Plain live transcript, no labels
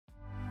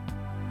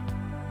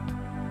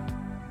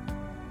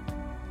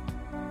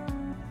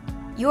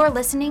You're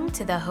listening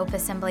to the Hope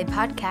Assembly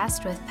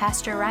podcast with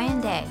Pastor Ryan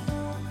Day.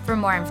 For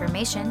more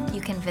information, you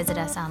can visit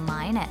us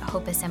online at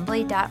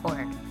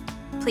hopeassembly.org.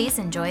 Please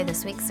enjoy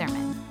this week's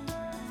sermon.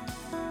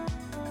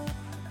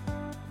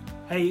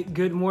 Hey,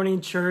 good morning,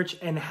 church,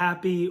 and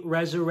happy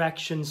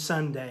Resurrection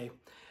Sunday.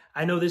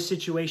 I know this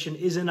situation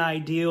isn't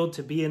ideal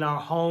to be in our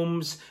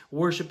homes,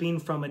 worshiping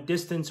from a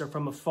distance or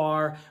from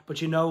afar,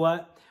 but you know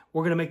what?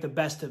 We're going to make the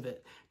best of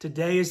it.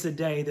 Today is the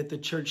day that the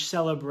church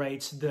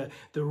celebrates the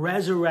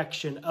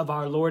resurrection of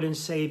our Lord and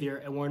Savior,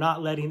 and we're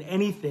not letting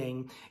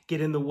anything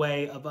get in the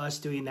way of us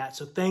doing that.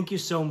 So thank you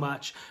so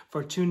much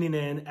for tuning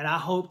in, and I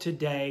hope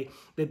today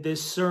that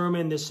this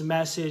sermon, this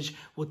message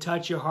will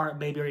touch your heart,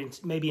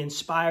 maybe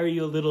inspire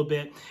you a little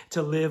bit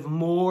to live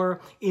more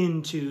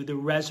into the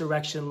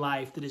resurrection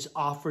life that is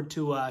offered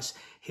to us,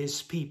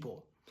 His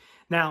people.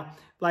 Now,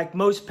 like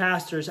most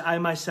pastors, I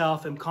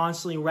myself am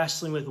constantly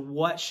wrestling with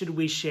what should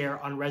we share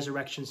on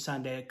Resurrection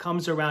Sunday. It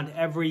comes around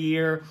every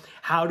year.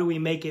 How do we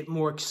make it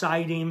more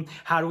exciting?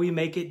 How do we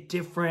make it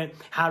different?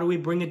 How do we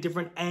bring a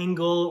different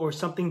angle or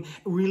something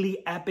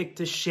really epic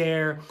to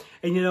share?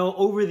 And you know,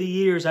 over the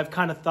years, I've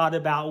kind of thought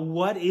about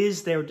what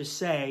is there to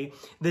say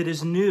that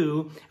is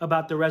new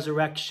about the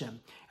resurrection.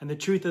 And the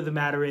truth of the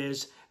matter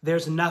is,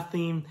 there's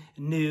nothing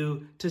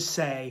new to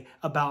say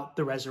about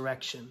the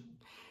resurrection.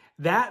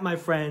 That, my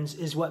friends,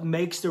 is what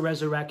makes the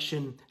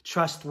resurrection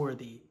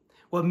trustworthy,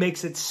 what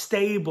makes it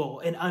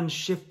stable and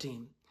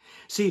unshifting.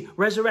 See,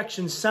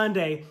 Resurrection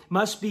Sunday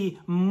must be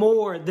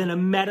more than a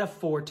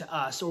metaphor to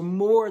us or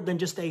more than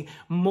just a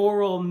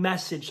moral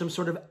message, some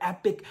sort of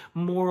epic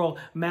moral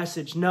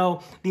message.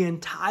 No, the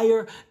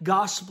entire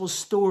gospel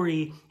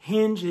story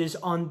hinges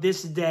on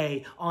this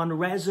day, on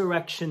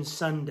Resurrection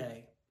Sunday.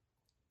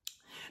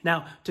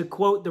 Now, to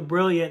quote the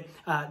brilliant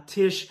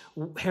Tish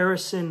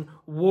Harrison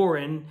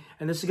Warren,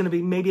 and this is going to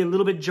be maybe a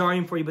little bit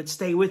jarring for you, but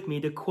stay with me.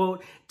 To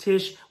quote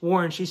Tish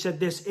Warren, she said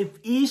this: "If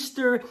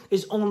Easter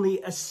is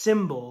only a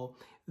symbol,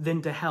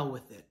 then to hell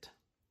with it."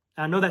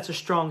 I know that's a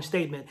strong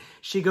statement.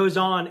 She goes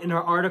on in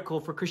her article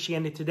for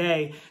Christianity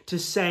Today to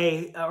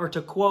say, or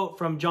to quote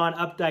from John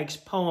Updike's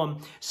poem,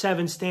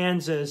 7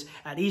 Stanzas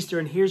at Easter,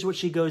 and here's what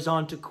she goes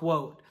on to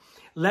quote: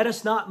 "Let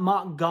us not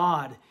mock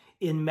God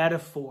in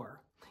metaphor,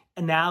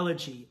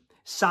 analogy,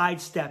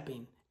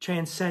 sidestepping,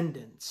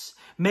 transcendence,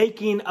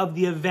 making of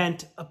the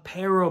event a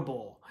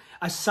parable,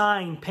 a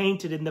sign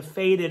painted in the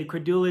faded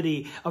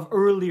credulity of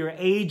earlier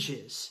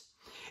ages.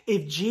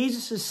 If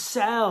Jesus'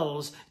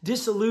 cells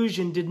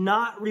disillusion did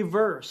not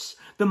reverse,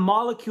 the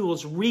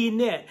molecules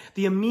reknit,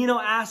 the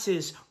amino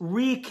acids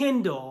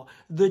rekindle,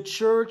 the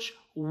church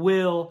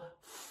will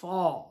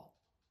fall."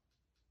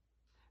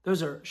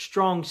 Those are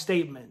strong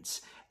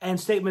statements, and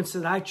statements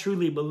that I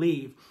truly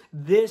believe.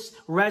 This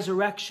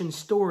resurrection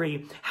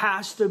story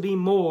has to be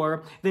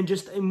more than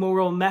just a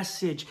moral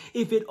message.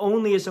 If it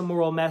only is a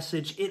moral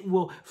message, it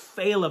will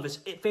fail us.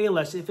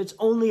 If it's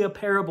only a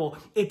parable,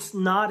 it's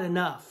not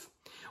enough.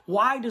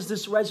 Why does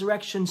this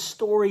resurrection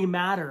story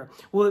matter?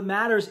 Well, it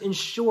matters, in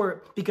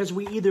short, because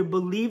we either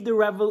believe the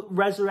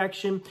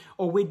resurrection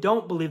or we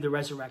don't believe the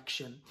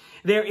resurrection.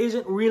 There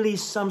isn't really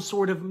some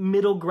sort of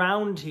middle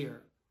ground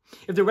here.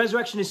 If the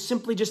resurrection is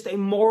simply just a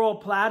moral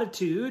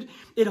platitude,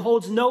 it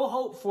holds no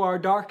hope for our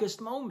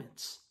darkest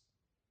moments.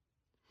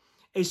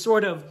 A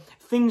sort of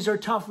things are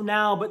tough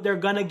now, but they're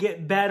going to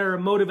get better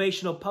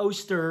motivational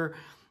poster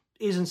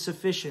isn't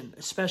sufficient,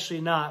 especially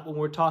not when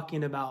we're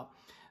talking about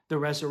the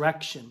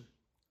resurrection.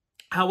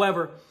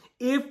 However,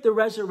 if the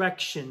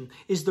resurrection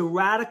is the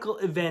radical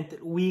event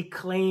that we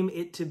claim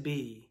it to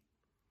be,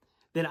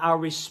 then our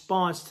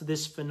response to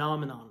this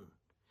phenomenon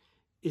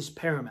is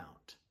paramount.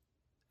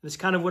 That's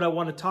kind of what I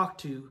want to talk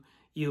to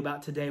you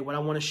about today, what I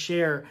want to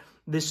share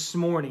this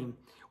morning.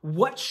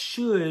 What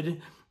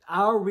should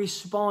our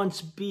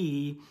response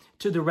be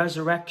to the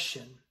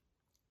resurrection?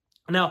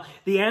 Now,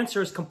 the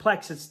answer is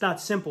complex. It's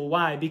not simple.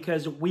 Why?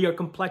 Because we are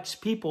complex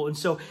people. And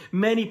so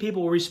many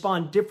people will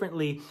respond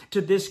differently to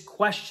this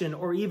question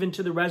or even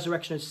to the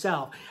resurrection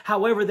itself.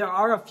 However, there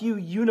are a few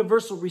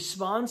universal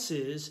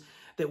responses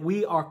that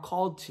we are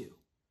called to.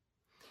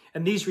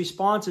 And these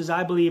responses,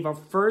 I believe, are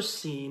first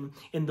seen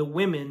in the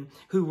women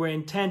who were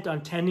intent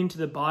on tending to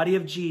the body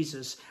of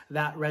Jesus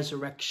that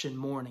resurrection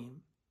morning.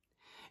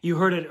 You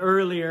heard it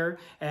earlier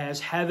as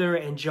Heather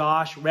and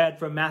Josh read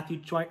from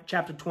Matthew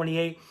chapter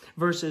 28,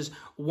 verses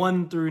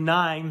 1 through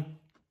 9.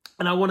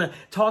 And I want to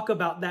talk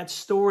about that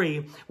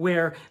story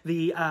where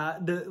the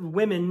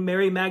women,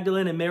 Mary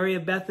Magdalene and Mary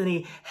of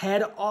Bethany,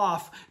 head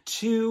off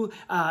to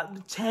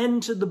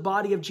tend to the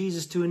body of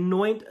Jesus, to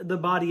anoint the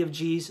body of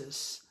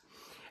Jesus.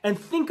 And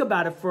think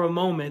about it for a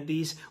moment,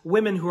 these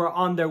women who are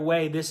on their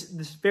way, this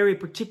very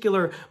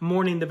particular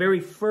morning, the very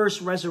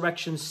first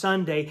Resurrection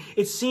Sunday,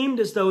 it seemed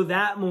as though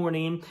that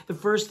morning, the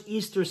first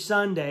Easter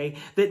Sunday,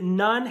 that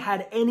none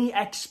had any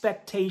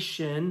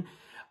expectation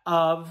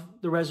of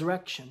the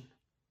resurrection.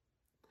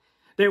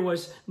 There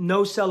was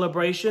no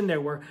celebration.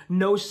 There were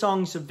no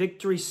songs of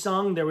victory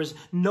sung. There was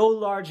no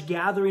large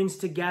gatherings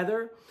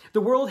together.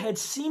 The world had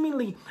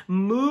seemingly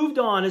moved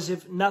on as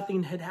if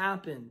nothing had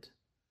happened.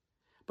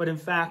 but in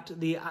fact,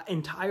 the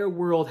entire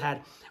world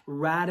had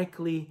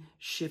radically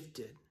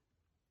shifted.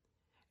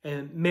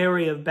 And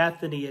Mary of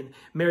Bethany and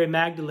Mary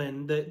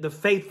Magdalene, the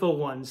faithful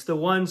ones, the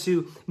ones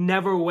who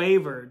never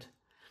wavered,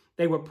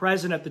 they were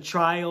present at the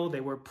trial. They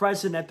were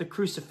present at the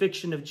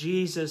crucifixion of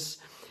Jesus.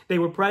 They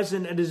were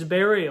present at his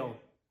burial.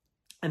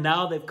 And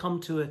now they've come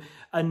to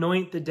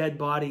anoint the dead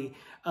body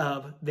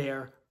of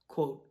their,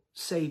 quote,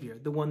 Savior,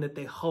 the one that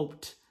they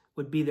hoped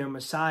would be their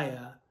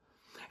Messiah.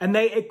 And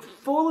they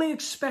fully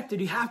expected,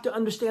 you have to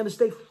understand this,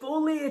 they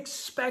fully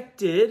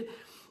expected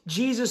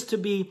Jesus to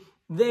be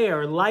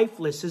there,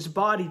 lifeless, his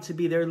body to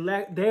be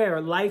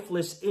there,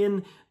 lifeless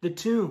in the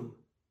tomb.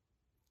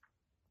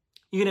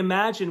 You can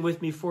imagine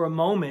with me for a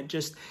moment,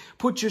 just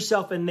put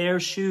yourself in their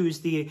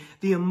shoes, the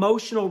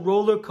emotional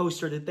roller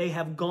coaster that they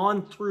have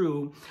gone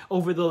through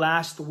over the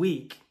last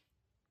week.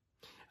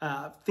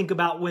 Think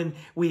about when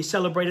we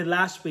celebrated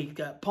last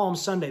week, Palm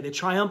Sunday, the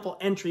triumphal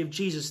entry of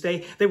Jesus.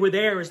 They were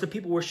there as the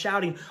people were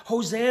shouting,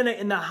 Hosanna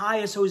in the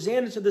highest,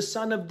 Hosanna to the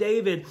Son of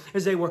David,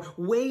 as they were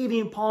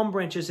waving palm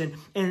branches and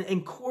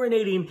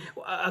coronating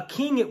a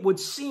king, it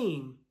would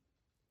seem.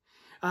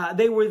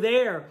 They were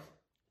there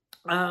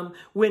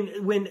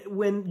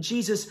when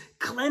Jesus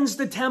cleansed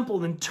the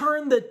temple and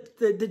turned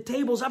the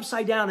tables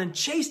upside down and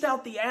chased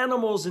out the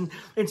animals and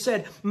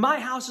said, my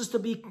house is to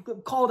be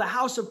called a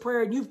house of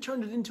prayer and you've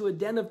turned it into a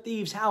den of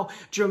thieves. How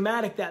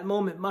dramatic that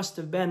moment must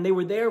have been. They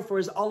were there for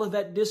his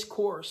Olivet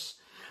discourse.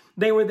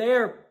 They were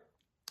there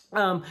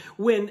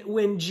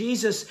when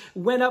Jesus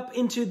went up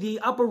into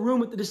the upper room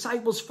with the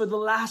disciples for the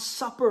Last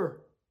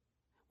Supper.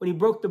 When he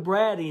broke the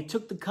bread and he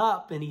took the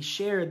cup and he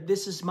shared,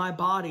 this is my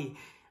body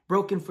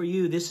broken for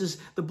you. This is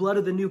the blood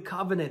of the new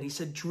covenant. He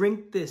said,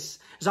 drink this.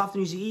 As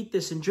often as you eat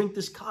this and drink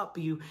this cup,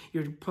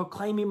 you're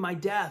proclaiming my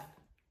death.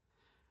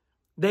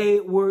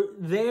 They were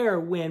there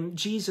when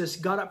Jesus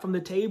got up from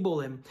the table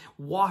and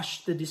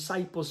washed the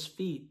disciples'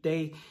 feet.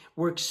 They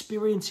were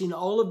experiencing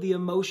all of the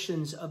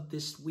emotions of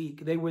this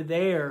week. They were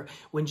there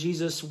when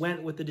Jesus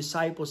went with the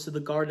disciples to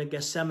the Garden of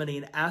Gethsemane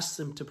and asked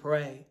them to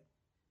pray.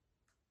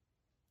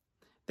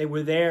 They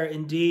were there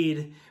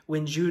indeed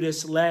when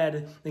Judas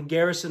led the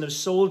garrison of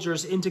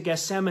soldiers into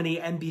Gethsemane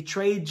and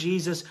betrayed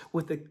Jesus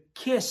with a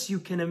kiss. You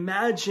can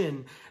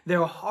imagine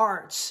their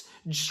hearts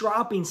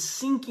dropping,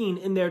 sinking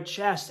in their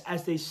chest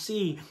as they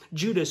see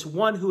Judas,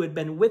 one who had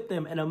been with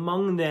them and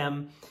among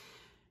them,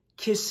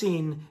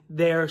 kissing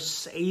their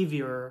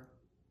Savior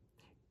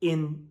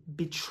in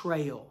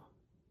betrayal.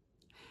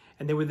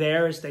 And they were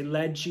there as they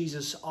led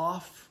Jesus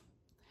off.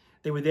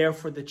 They were there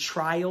for the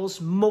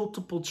trials,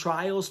 multiple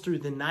trials through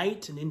the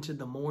night and into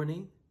the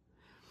morning.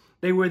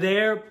 They were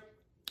there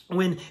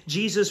when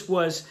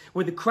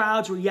where the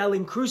crowds were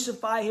yelling,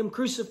 crucify him,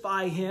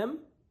 crucify him.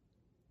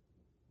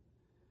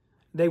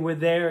 They were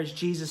there as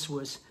Jesus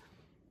was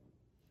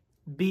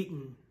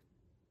beaten,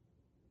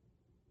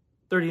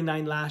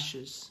 39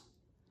 lashes.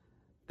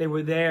 They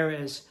were there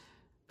as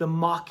the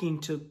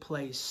mocking took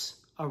place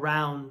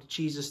around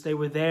Jesus. They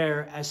were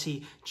there as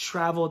he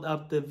traveled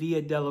up the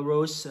Via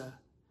Dolorosa,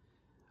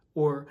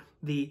 or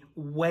the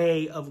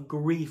way of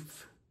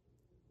grief,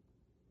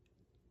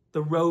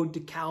 the road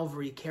to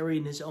Calvary,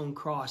 carrying his own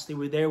cross. They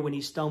were there when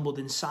he stumbled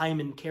and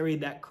Simon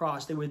carried that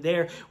cross. They were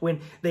there when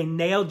they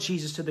nailed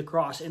Jesus to the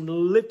cross and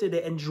lifted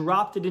it and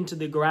dropped it into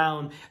the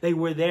ground. They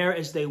were there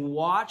as they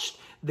watched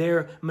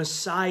their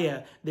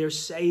Messiah, their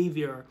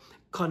Savior,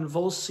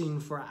 convulsing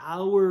for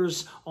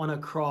hours on a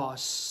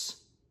cross,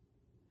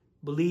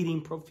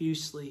 bleeding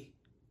profusely,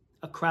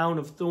 a crown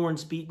of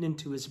thorns beaten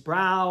into his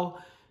brow,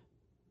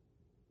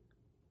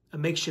 a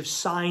makeshift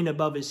sign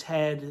above his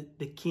head,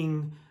 the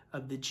King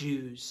of the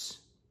Jews.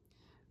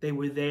 They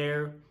were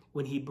there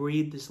when he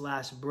breathed his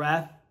last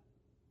breath.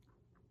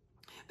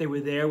 They were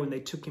there when they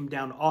took him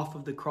down off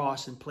of the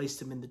cross and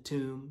placed him in the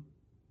tomb.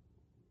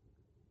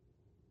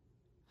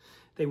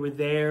 They were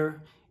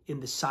there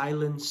in the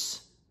silence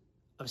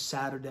of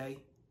Saturday,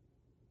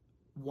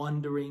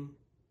 wondering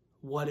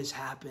what has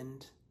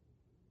happened.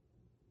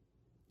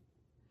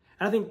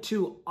 And I think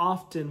too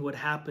often what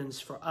happens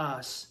for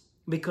us,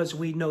 because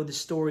we know the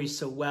story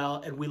so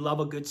well and we love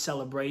a good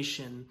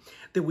celebration,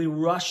 that we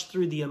rush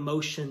through the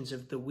emotions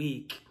of the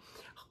week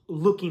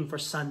looking for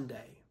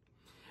Sunday.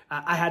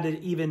 I had to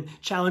even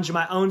challenge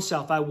my own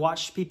self. I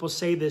watched people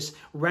say this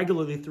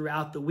regularly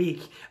throughout the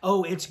week.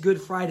 Oh, it's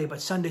Good Friday, but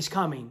Sunday's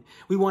coming.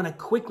 We want to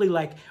quickly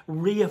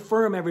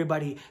reaffirm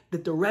everybody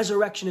that the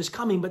resurrection is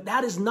coming, but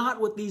that is not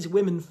what these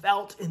women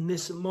felt in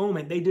this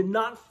moment. They did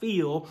not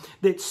feel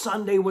that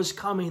Sunday was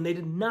coming. They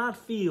did not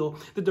feel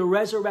that the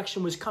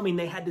resurrection was coming.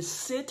 They had to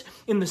sit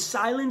in the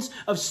silence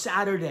of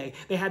Saturday.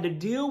 They had to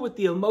deal with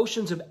the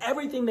emotions of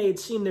everything they had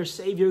seen their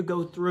Savior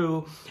go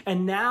through.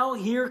 And now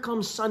here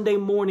comes Sunday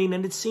morning,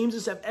 and it seems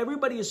as if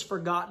everybody is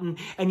forgotten,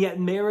 and yet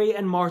Mary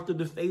and Martha,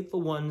 the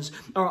faithful ones,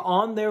 are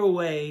on their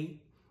way.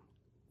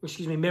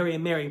 Mary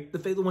and Mary, the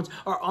faithful ones,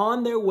 are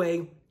on their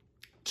way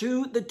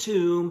to the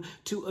tomb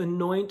to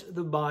anoint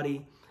the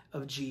body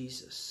of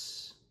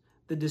Jesus.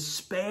 The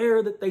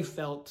despair that they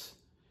felt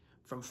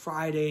from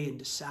Friday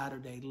into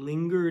Saturday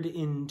lingered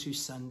into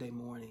Sunday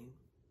morning.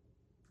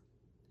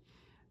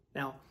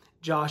 Now,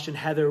 Josh and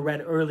Heather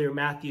read earlier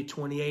Matthew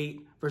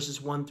 28,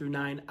 verses 1 through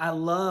 9. I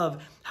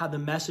love how the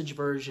Message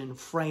version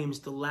frames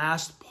the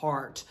last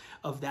part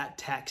of that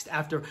text.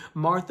 After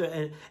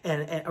Martha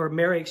and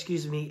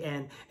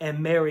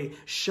Mary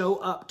show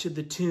up to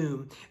the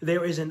tomb,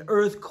 there is an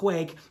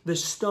earthquake. The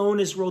stone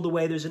is rolled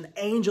away. There's an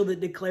angel that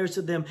declares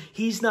to them,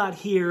 he's not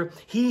here.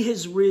 He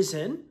has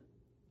risen.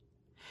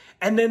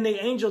 And then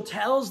the angel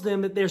tells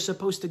them that they're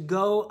supposed to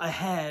go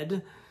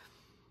ahead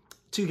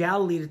to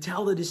Galilee to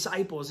tell the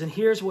disciples. And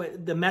here's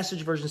what the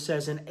Message version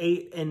says in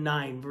 8 and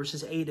 9,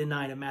 verses 8 and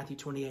 9 of Matthew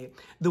 28.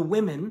 The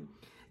women,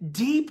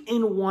 deep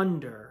in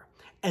wonder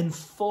and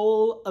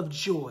full of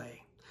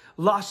joy,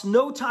 lost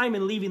no time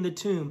in leaving the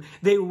tomb.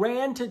 They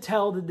ran to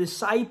tell the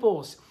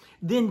disciples.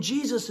 Then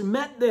Jesus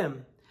met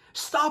them,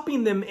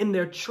 stopping them in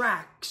their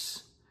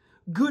tracks.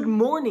 Good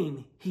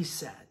morning, he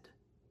said.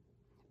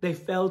 They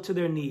fell to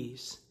their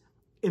knees,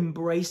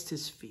 embraced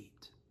his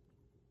feet,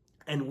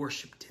 and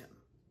worshiped him.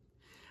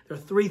 There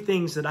are three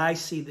things that I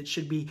see that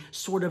should be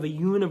sort of a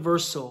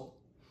universal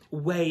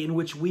way in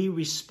which we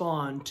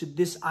respond to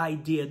this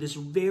idea, this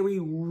very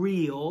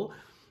real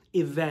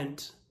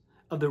event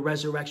of the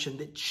resurrection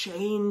that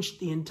changed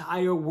the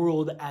entire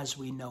world as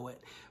we know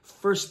it.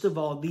 First of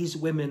all, these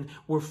women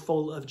were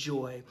full of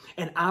joy.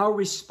 And our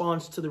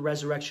response to the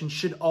resurrection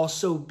should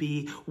also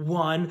be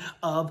one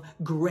of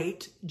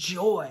great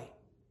joy.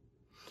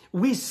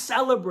 We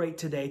celebrate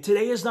today.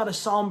 Today is not a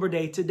somber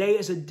day. Today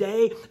is a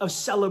day of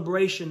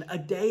celebration, a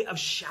day of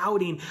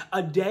shouting,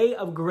 a day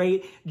of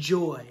great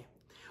joy.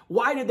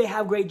 Why did they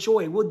have great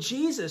joy? Well,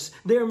 Jesus,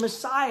 their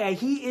Messiah,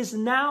 he is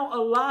now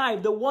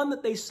alive. The one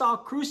that they saw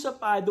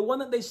crucified, the one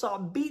that they saw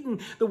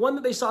beaten, the one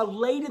that they saw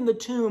laid in the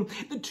tomb.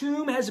 The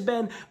tomb has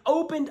been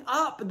opened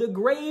up. The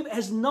grave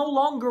has no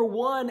longer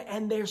won,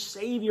 and their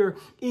Savior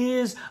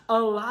is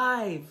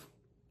alive.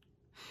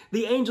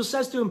 The angel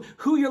says to him,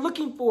 who you're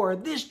looking for,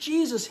 this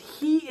Jesus,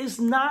 he is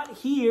not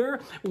here.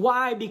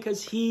 Why?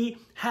 Because he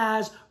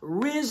has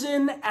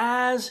risen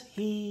as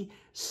he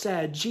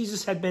said.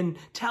 Jesus had been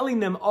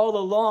telling them all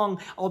along,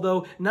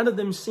 although none of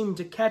them seemed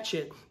to catch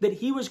it, that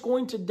he was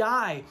going to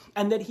die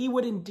and that he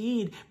would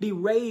indeed be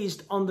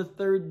raised on the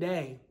third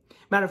day.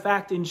 Matter of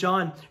fact, in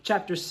John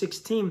chapter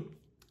 16,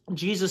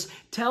 Jesus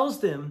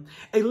tells them,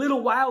 a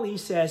little while, he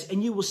says,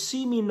 and you will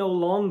see me no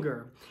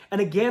longer.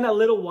 And again, a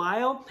little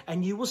while,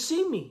 and you will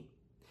see me.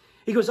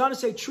 He goes on to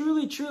say,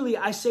 truly, truly,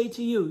 I say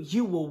to you,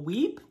 you will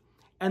weep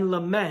and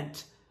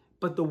lament,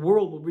 but the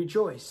world will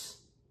rejoice.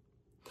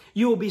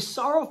 You will be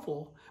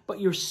sorrowful, but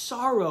your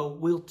sorrow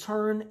will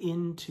turn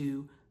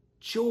into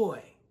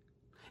joy.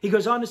 He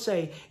goes on to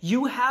say,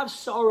 you have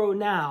sorrow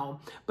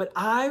now, but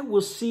I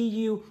will see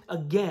you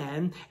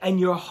again, and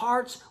your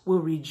hearts will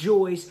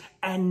rejoice,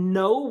 and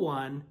no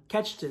one,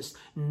 catch this,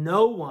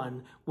 no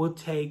one will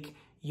take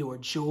your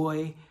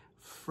joy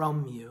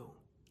from you.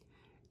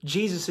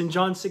 Jesus in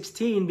John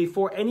 16,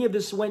 before any of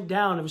this went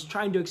down, was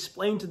trying to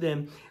explain to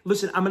them,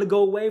 listen, I'm going to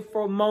go away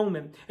for a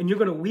moment and you're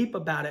going to weep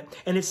about it.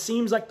 And it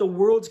seems like the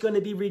world's going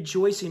to be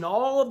rejoicing.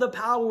 All of the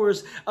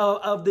powers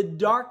of the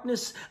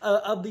darkness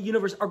of the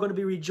universe are going to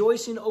be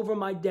rejoicing over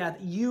my death.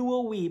 You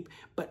will weep,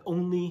 but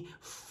only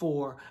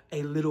for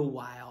a little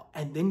while.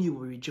 And then you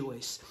will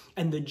rejoice.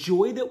 And the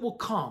joy that will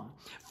come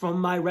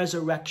from my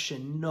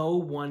resurrection, no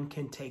one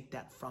can take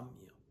that from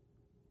you.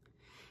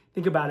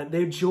 Think about it.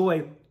 Their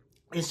joy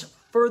is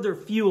further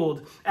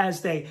fueled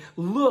as they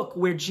look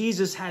where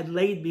Jesus had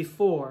laid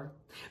before.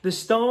 The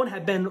stone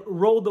had been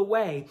rolled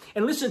away.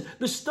 And listen,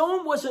 the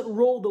stone wasn't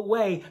rolled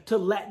away to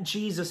let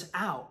Jesus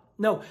out.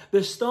 No,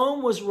 the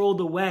stone was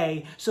rolled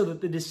away so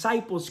that the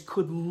disciples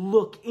could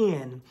look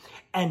in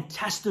and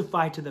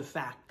testify to the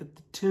fact that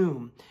the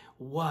tomb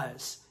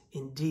was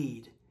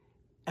indeed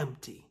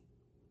empty.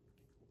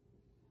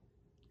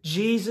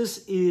 Jesus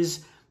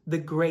is the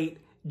great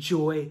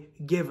joy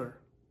giver.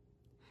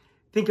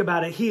 Think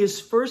about it. He is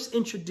first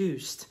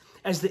introduced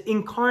as the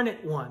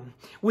incarnate one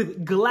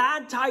with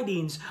glad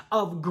tidings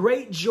of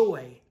great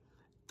joy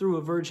through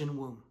a virgin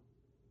womb.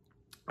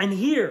 And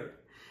here,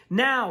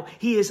 now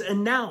he is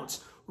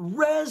announced,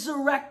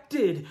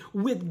 resurrected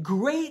with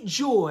great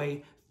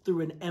joy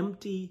through an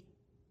empty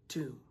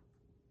tomb.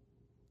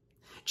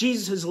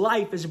 Jesus'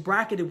 life is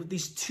bracketed with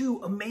these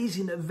two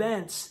amazing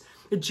events.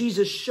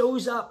 Jesus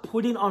shows up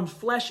putting on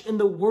flesh in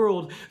the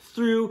world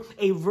through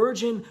a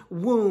virgin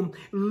womb,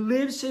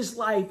 lives his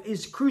life,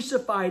 is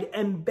crucified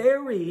and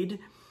buried,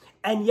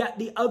 and yet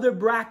the other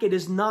bracket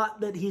is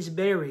not that he's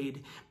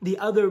buried. The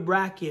other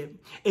bracket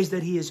is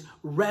that he is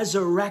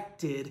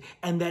resurrected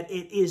and that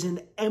it is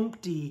an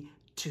empty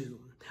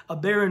tomb. A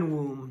barren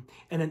womb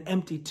and an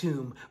empty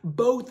tomb,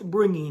 both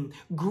bringing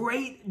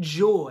great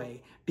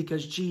joy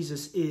because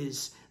Jesus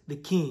is the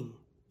King.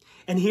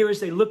 And here as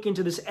they look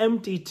into this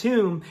empty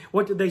tomb,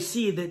 what do they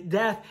see? That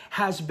death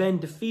has been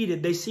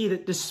defeated. They see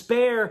that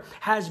despair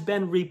has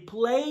been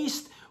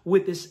replaced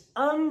with this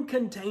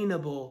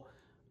uncontainable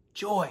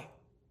joy.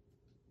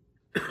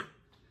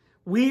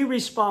 We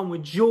respond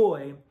with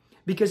joy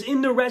because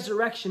in the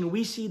resurrection,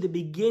 we see the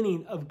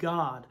beginning of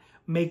God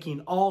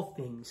making all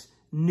things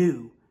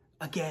new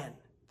again.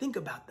 Think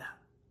about that.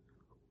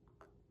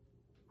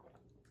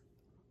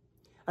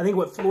 I think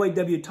what Floyd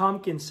W.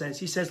 Tompkins says,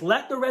 he says,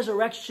 let the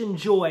resurrection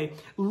joy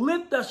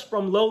lift us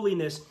from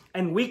lowliness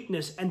and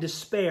weakness and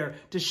despair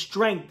to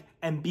strength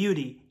and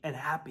beauty and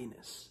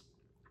happiness.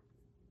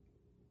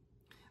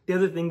 The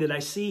other thing that I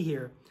see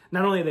here,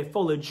 not only are they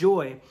full of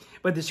joy,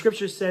 but the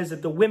scripture says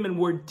that the women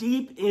were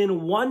deep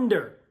in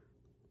wonder.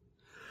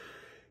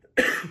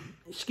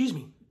 Excuse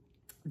me.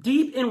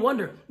 Deep in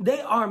wonder. They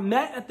are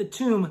met at the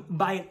tomb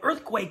by an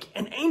earthquake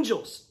and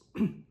angels.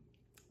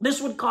 This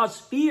would cause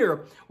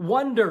fear,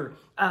 wonder,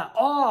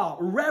 awe,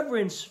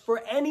 reverence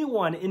for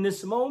anyone in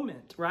this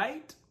moment,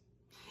 right?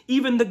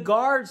 Even the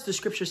guards, the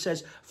scripture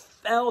says,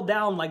 fell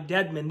down like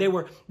dead men. They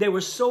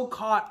were so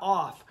caught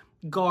off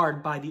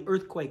guard by the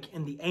earthquake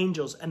and the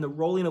angels and the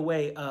rolling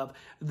away of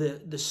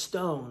the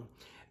stone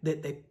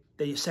that they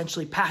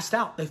essentially passed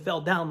out. They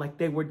fell down like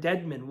they were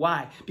dead men.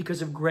 Why?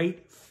 Because of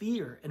great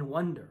fear and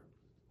wonder.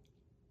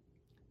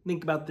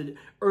 Think about the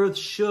earth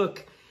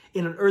shook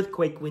in an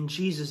earthquake when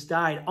Jesus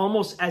died,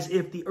 almost as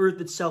if the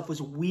earth itself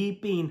was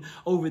weeping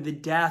over the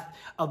death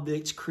of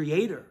its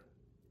creator.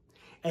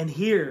 And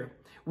here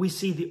we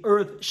see the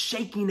earth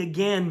shaking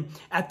again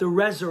at the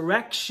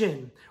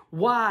resurrection.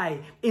 Why?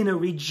 In a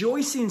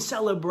rejoicing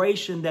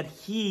celebration that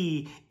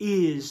he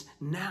is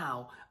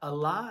now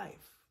alive.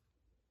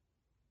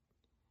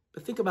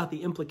 But think about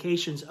the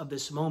implications of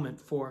this moment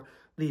for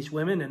these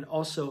women and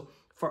also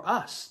for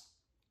us.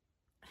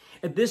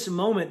 At this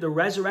moment, the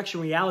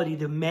resurrection reality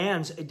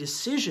demands a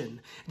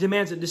decision. It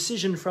demands a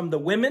decision from the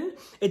women.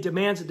 It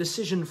demands a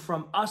decision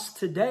from us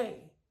today.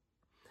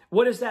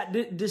 What is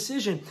that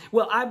decision?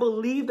 Well, I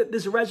believe that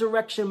this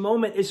resurrection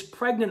moment is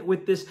pregnant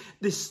with this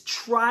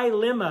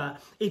trilemma,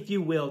 if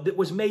you will, that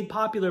was made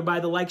popular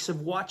by the likes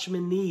of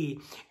Watchman Nee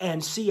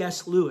and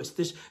C.S. Lewis.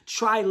 This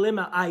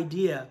trilemma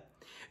idea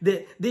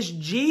that this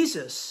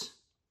Jesus,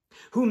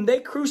 whom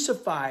they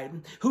crucified,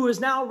 who is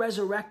now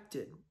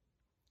resurrected,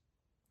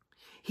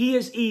 he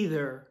is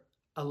either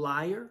a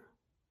liar,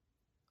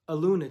 a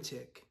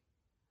lunatic,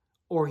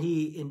 or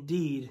he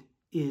indeed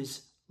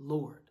is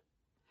Lord.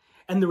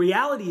 And the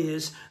reality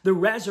is the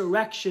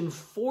resurrection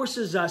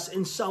forces us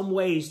in some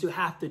ways to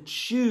have to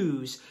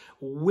choose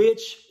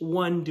which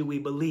one do we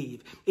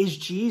believe. Is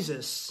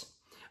Jesus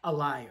a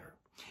liar?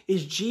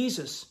 Is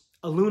Jesus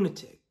a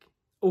lunatic?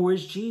 Or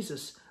is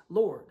Jesus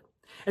Lord?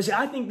 And see,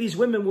 I think these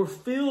women were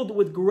filled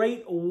with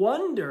great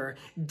wonder,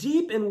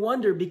 deep in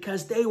wonder,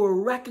 because they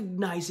were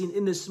recognizing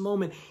in this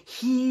moment,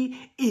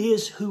 he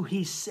is who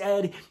he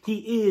said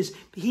he is.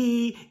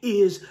 He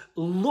is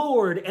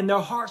Lord. And their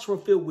hearts were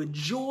filled with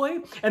joy,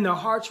 and their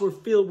hearts were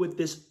filled with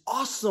this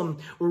awesome,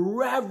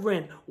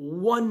 reverent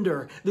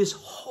wonder, this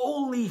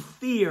holy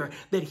fear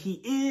that he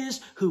is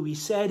who he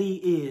said he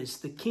is,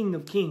 the King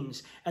of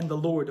Kings and the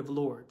Lord of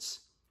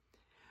Lords.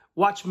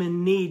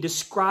 Watchman Nee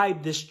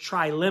described this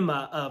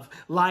trilemma of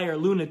liar,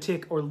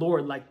 lunatic, or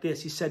Lord like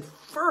this. He said,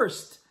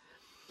 first,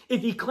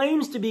 if he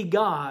claims to be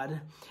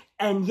God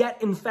and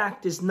yet in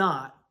fact is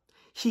not,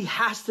 he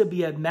has to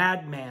be a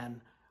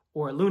madman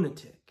or a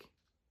lunatic.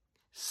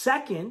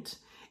 Second,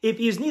 if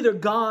he is neither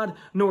God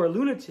nor a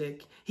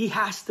lunatic, he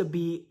has to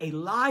be a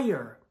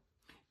liar,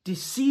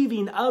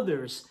 deceiving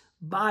others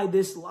by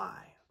this lie.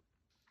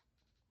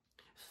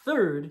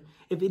 Third,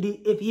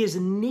 if he is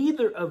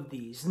neither of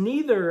these,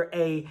 neither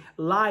a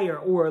liar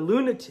or a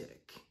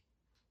lunatic,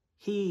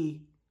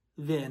 he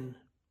then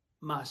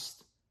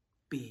must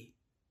be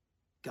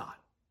God.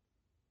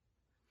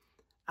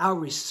 Our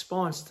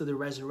response to the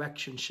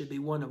resurrection should be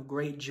one of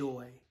great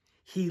joy.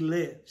 He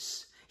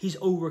lives. He's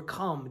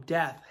overcome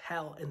death,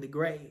 hell, and the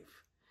grave.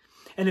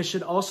 And it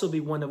should also be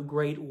one of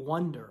great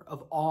wonder,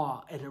 of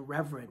awe and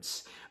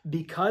reverence,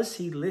 because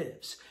he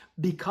lives,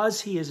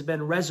 because he has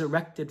been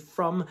resurrected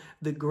from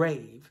the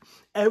grave.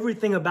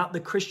 Everything about the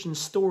Christian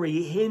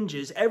story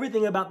hinges,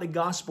 everything about the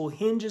gospel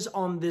hinges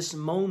on this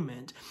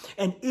moment.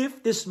 And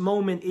if this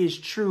moment is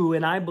true,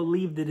 and I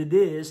believe that it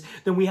is,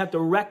 then we have to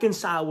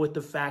reconcile with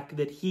the fact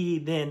that he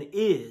then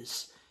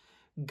is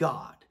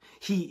God.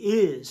 He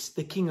is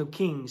the King of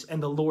Kings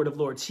and the Lord of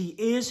Lords. He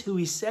is who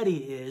he said he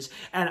is.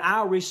 And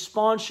our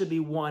response should be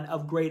one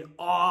of great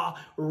awe,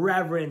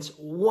 reverence,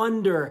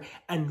 wonder,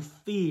 and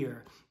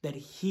fear that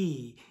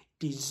he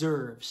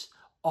deserves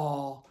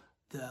all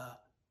the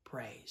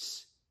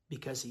praise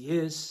because he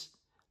is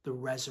the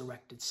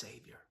resurrected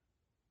Savior.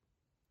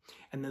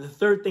 And then the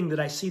third thing that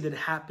I see that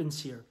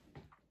happens here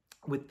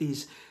with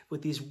these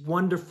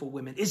wonderful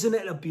women. Isn't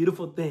it a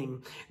beautiful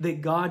thing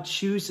that God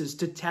chooses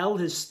to tell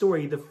his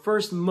story, the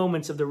first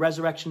moments of the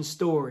resurrection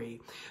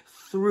story,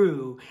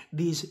 through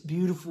these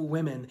beautiful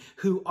women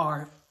who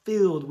are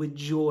filled with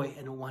joy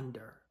and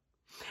wonder?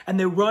 And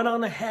they run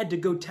on ahead to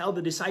go tell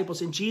the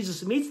disciples, and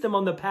Jesus meets them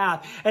on the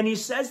path, and he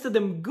says to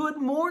them, "Good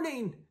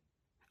morning."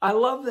 I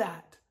love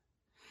that.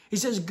 He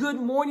says,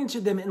 "Good morning"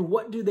 to them, and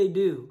what do?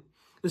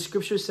 The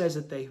scripture says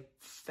that they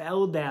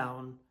fell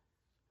down,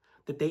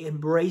 that they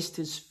embraced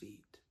his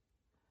feet,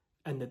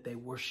 and that they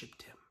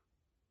worshiped him.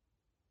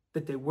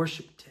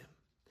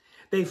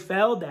 They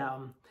fell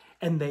down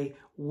and they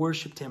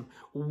worshiped him.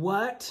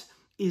 What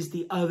is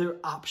the other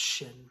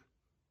option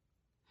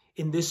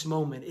in this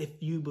moment if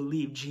you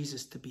believe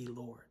Jesus to be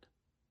Lord?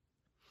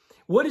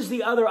 What is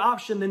the other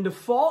option than to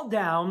fall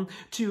down,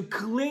 to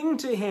cling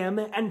to him,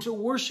 and to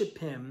worship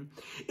him?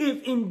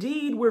 If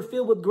indeed we're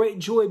filled with great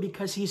joy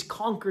because he's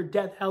conquered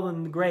death, hell,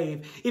 and the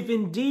grave. If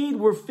indeed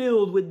we're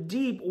filled with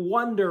deep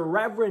wonder,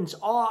 reverence,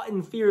 awe,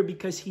 and fear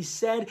because he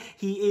said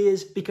he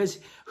is, because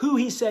who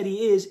he said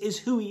he is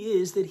who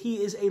he is, that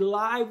he is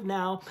alive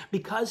now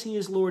because he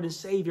is Lord and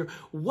Savior.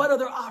 What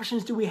other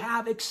options do we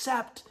have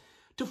except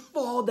to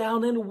fall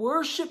down and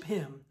worship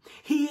him?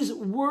 He is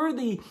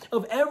worthy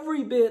of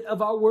every bit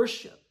of our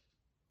worship.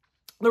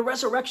 The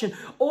resurrection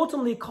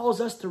ultimately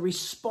calls us to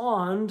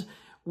respond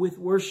with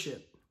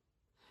worship.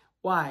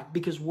 Why?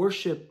 Because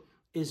worship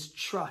is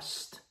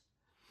trust.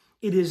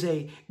 It is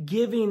a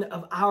giving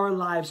of our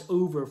lives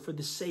over for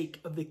the sake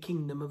of the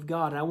kingdom of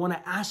God. And I want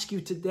to ask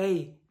you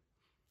today,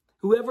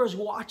 whoever is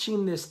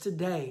watching this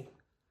today,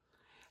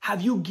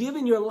 have you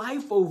given your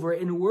life over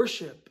in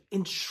worship,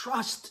 in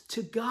trust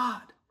to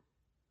God?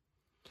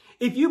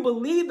 If you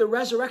believe the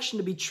resurrection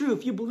to be true,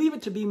 if you believe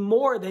it to be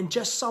more than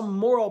just some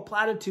moral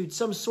platitude,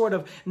 some sort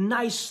of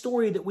nice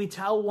story that we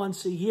tell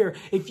once a year,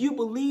 if you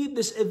believe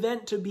this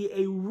event to be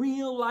a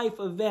real life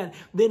event,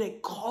 then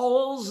it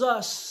calls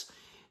us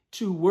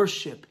to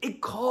worship.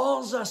 It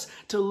calls us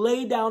to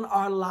lay down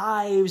our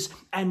lives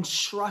and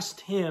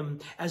trust him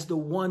as the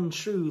one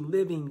true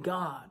living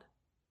God.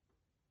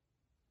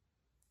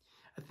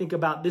 I think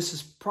about this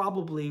is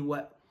probably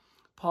what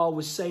Paul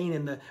was saying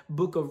in the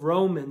book of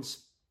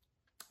Romans.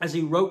 As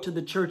he wrote to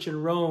the church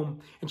in Rome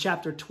in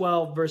chapter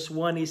 12, verse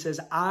 1, he says,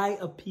 I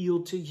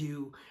appeal to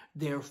you,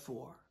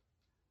 therefore.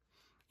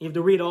 You have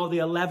to read all the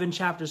 11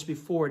 chapters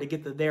before to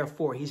get the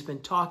therefore. He's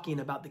been talking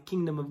about the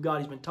kingdom of God.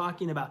 He's been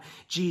talking about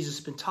Jesus.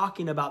 He's been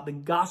talking about the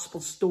gospel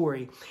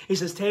story. He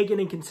says,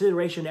 taking in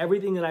consideration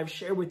everything that I've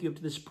shared with you up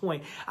to this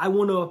point, I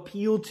want to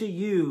appeal to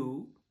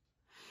you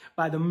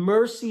by the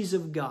mercies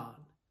of God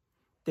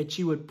that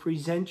you would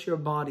present your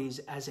bodies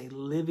as a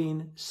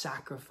living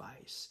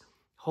sacrifice,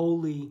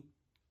 holy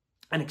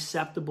and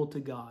acceptable to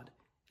God.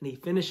 And he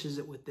finishes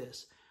it with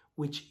this,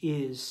 which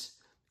is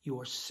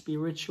your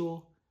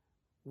spiritual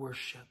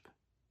worship.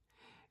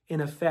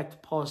 In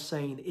effect, Paul's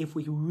saying, if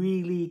we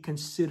really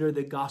consider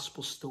the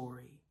gospel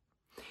story,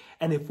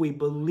 and if we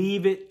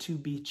believe it to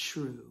be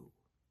true,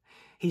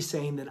 he's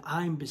saying that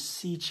I'm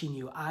beseeching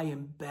you, I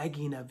am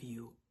begging of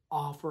you,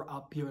 offer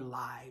up your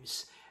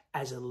lives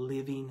as a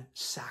living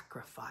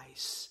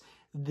sacrifice.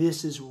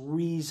 This is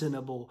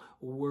reasonable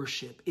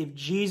worship. If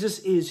Jesus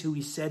is who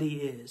he said he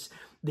is,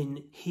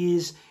 then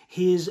his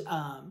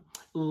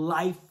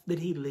life that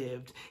he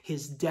lived,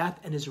 his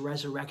death and his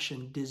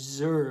resurrection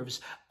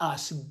deserves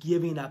us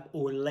giving up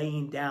or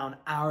laying down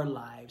our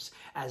lives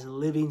as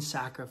living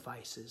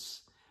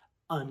sacrifices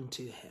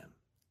unto him.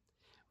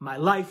 My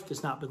life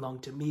does not belong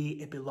to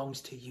me. It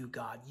belongs to you,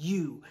 God.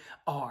 You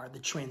are the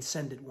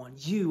transcendent one.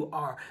 You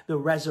are the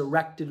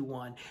resurrected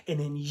one. And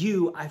in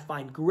you, I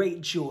find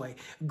great joy,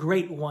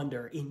 great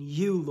wonder. In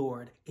you,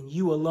 Lord, in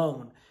you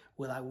alone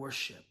will I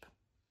worship.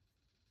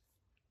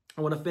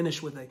 I want to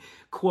finish with a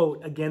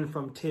quote again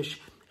from Tish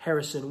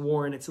Harrison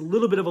Warren. It's a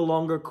little bit of a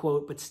longer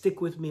quote, but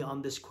stick with me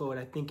on this quote.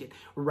 I think it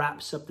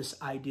wraps up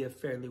this idea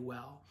fairly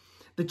well.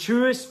 The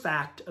truest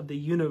fact of the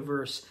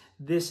universe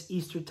this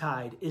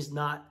Eastertide is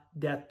not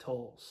death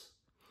tolls,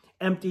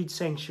 emptied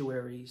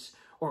sanctuaries,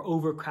 or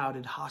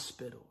overcrowded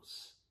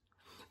hospitals.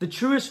 The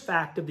truest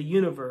fact of the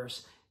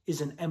universe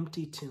is an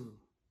empty tomb.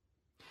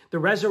 The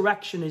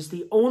resurrection is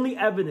the only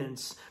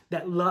evidence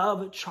that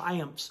love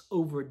triumphs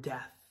over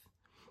death,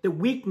 that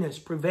weakness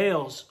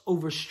prevails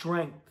over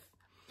strength,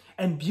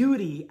 and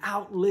beauty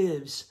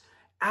outlives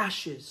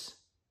ashes.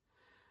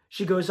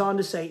 She goes on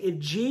to say, if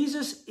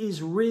Jesus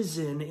is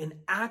risen in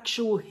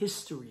actual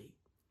history,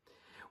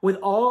 with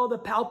all the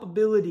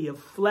palpability of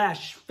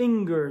flesh,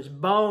 fingers,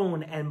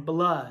 bone, and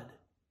blood,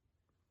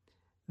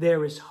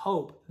 there is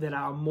hope that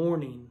our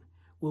mourning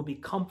will be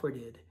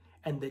comforted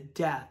and that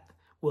death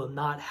will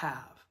not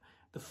have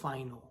the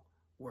final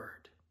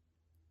word.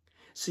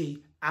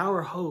 See,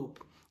 our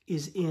hope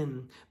is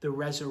in the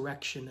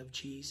resurrection of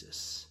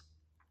Jesus.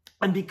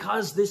 And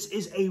because this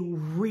is a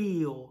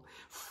real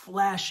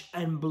flesh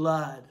and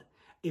blood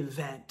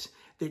event,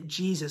 that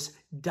Jesus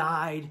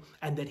died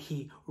and that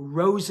he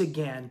rose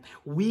again,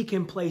 we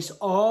can place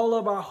all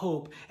of our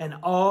hope and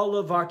all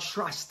of our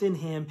trust in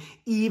him,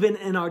 even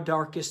in our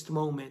darkest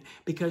moment,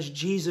 because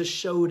Jesus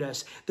showed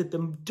us that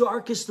the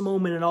darkest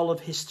moment in all of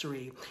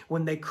history,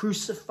 when they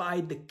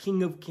crucified the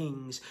King of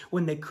Kings,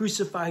 when they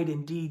crucified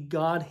indeed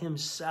God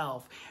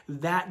himself,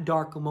 that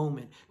dark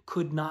moment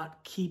could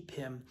not keep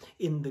him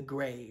in the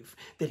grave,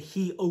 that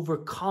he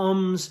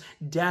overcomes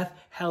death,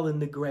 hell,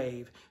 and the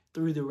grave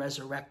through the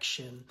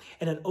resurrection.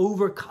 And in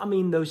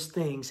overcoming those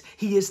things,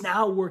 he is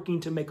now working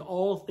to make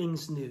all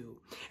things new.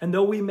 And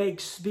though we may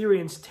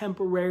experience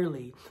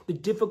temporarily the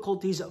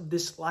difficulties of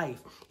this life,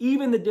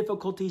 even the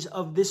difficulties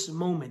of this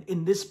moment,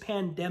 in this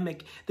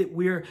pandemic that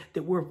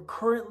we're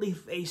currently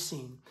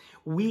facing,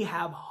 we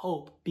have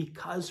hope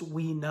because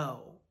we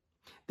know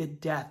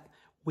that death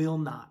will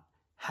not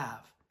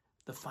have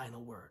the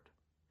final word.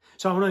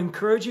 So I want to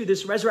encourage you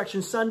this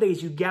Resurrection Sunday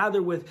as you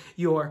gather with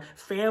your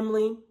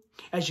family,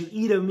 as you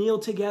eat a meal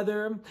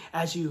together,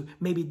 as you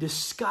maybe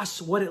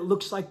discuss what it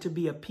looks like to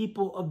be a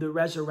people of the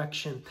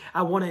resurrection.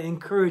 I want to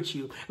encourage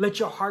you. Let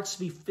your hearts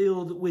be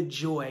filled with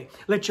joy.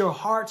 Let your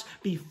hearts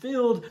be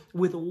filled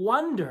with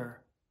wonder.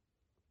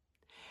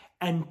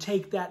 And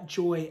take that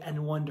joy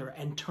and wonder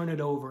and turn it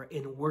over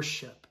in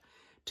worship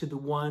to the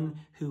one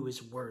who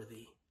is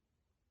worthy.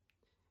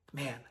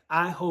 Man,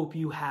 I hope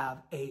you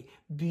have a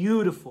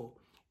beautiful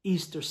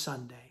Easter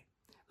Sunday.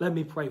 Let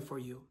me pray for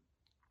you.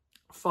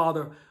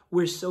 Father,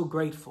 we're so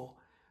grateful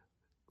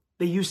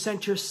that you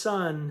sent your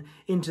Son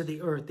into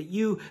the earth, that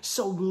you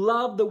so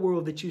loved the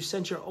world that you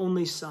sent your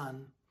only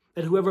Son,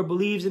 that whoever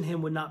believes in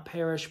him would not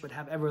perish but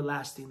have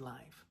everlasting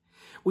life.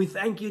 We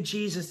thank you,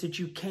 Jesus, that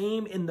you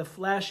came in the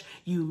flesh.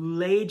 You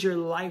laid your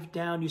life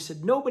down. You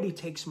said, nobody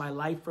takes my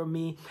life from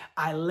me.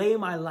 I lay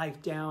my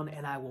life down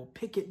and I will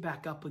pick it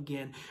back up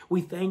again.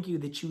 We thank you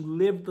that you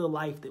lived the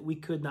life that we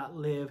could not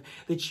live,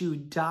 that you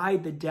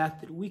died the death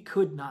that we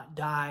could not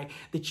die,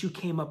 that you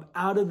came up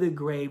out of the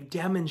grave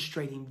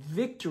demonstrating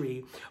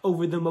victory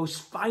over the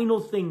most final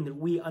thing that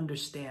we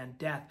understand,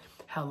 death,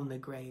 hell, and the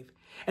grave,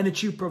 and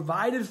that you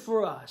provided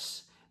for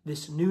us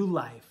this new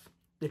life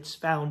that's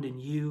found in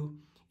you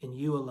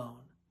alone.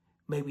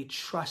 May we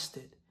trust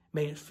it.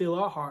 May it fill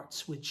our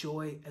hearts with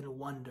joy and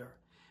wonder.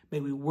 May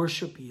we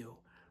worship you,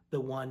 the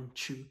one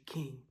true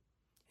King.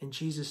 In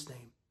Jesus'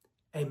 name,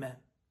 amen.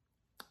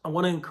 I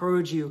want to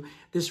encourage you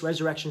this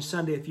Resurrection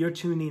Sunday, if you're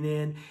tuning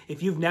in,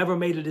 if you've never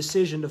made a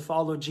decision to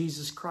follow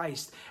Jesus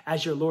Christ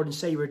as your Lord and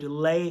Savior, to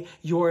lay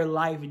your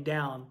life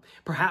down.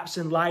 Perhaps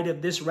in light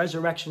of this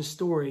resurrection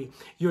story,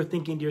 you're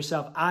thinking to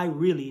yourself, I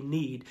really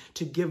need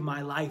to give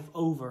my life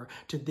over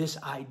to this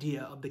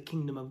idea of the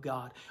kingdom of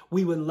God.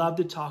 We would love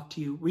to talk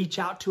to you. Reach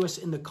out to us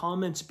in the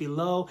comments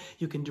below.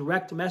 You can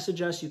direct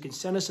message us. You can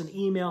send us an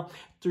email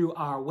through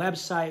our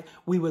website.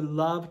 We would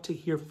love to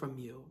hear from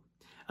you.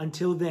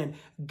 Until then,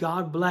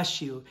 God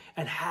bless you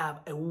and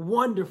have a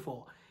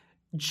wonderful,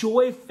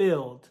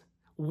 joy-filled,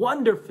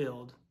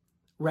 wonder-filled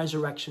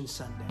Resurrection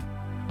Sunday.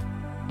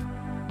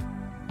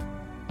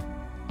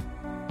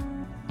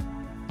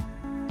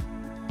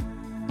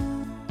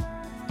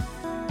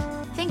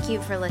 Thank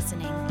you for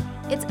listening.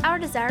 It's our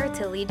desire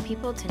to lead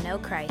people to know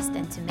Christ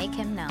and to make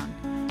him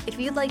known. If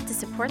you'd like to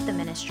support the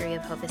ministry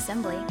of Hope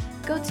Assembly,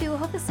 go to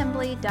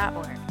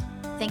hopeassembly.org.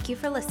 Thank you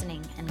for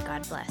listening, and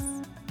God bless.